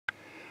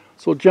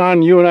So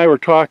John, you and I were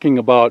talking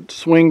about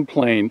swing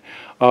plane.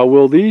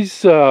 Will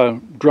these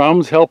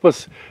drums help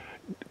us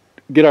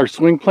get our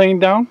swing plane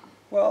down?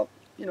 Well,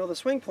 you know, the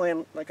swing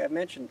plane, like I've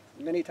mentioned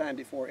many times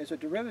before, is a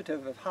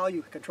derivative of how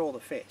you control the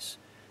face.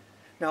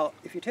 Now,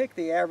 if you take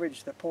the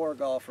average, the poor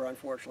golfer,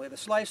 unfortunately, the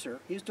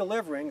slicer, he's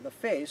delivering the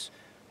face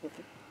with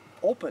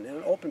in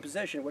an open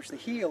position, which the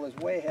heel is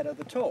way ahead of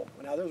the toe.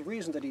 Now, there's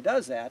reasons that he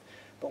does that,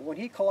 but when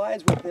he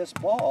collides with this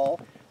ball,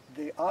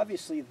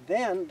 obviously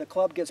then the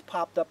club gets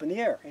popped up in the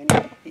air,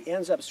 and he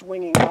ends up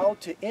swinging out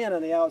to in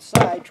on the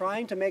outside,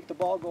 trying to make the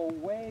ball go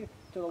way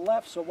to the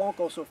left so it won't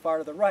go so far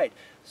to the right.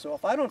 So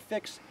if I don't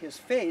fix his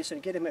face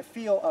and get him a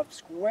feel of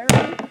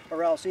squaring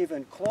or else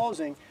even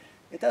closing,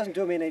 it doesn't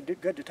do me any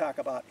good to talk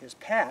about his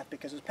path,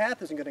 because his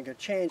path isn't going to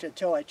change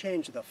until I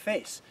change the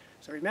face.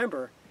 So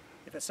remember,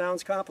 if it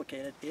sounds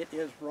complicated, it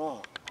is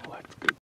wrong.